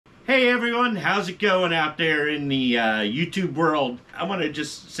Hey everyone, how's it going out there in the YouTube world? I want to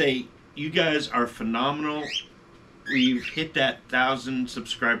just say you guys are phenomenal. We've hit that 1,000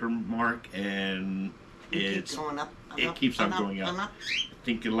 subscriber mark and it keeps on going up. I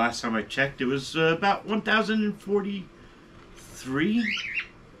think the last time I checked it was about 1,043.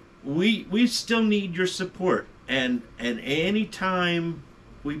 We still need your support, and any time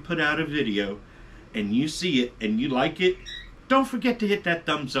we put out a video and you see it and you like it, don't forget to hit that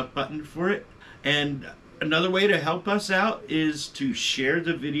thumbs up button for it. And another way to help us out is to share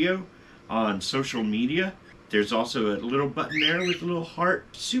the video on social media. There's also a little button there with a little heart.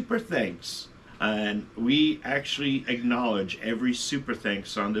 Super thanks. And we actually acknowledge every super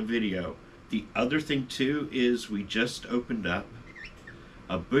thanks on the video. The other thing too is we just opened up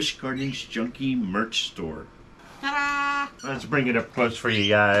a Busch Gardens Junkie merch store. Ta-da! Let's bring it up close for you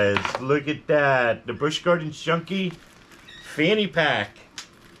guys. Look at that. The Busch Gardens Junkie fanny pack.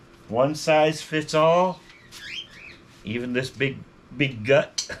 One size fits all. Even this big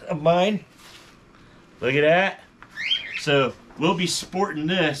gut of mine. Look at that. So we'll be sporting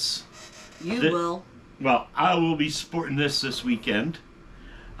this. You will. Well, I will be sporting this weekend.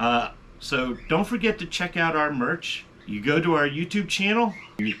 So don't forget to check out our merch. You go to our YouTube channel,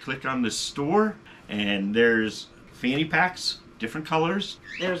 you click on the store, and there's fanny packs, different colors.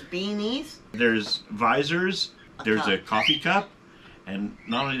 There's beanies. There's visors. There's a coffee cup. And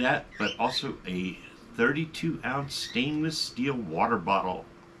not only that, but also a 32-ounce stainless steel water bottle.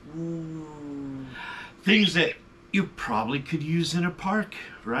 Ooh. Things that you probably could use in a park,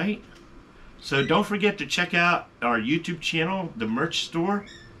 right? So don't forget to check out our YouTube channel, the merch store.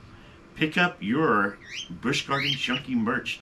 Pick up your Busch Gardens Junkie merch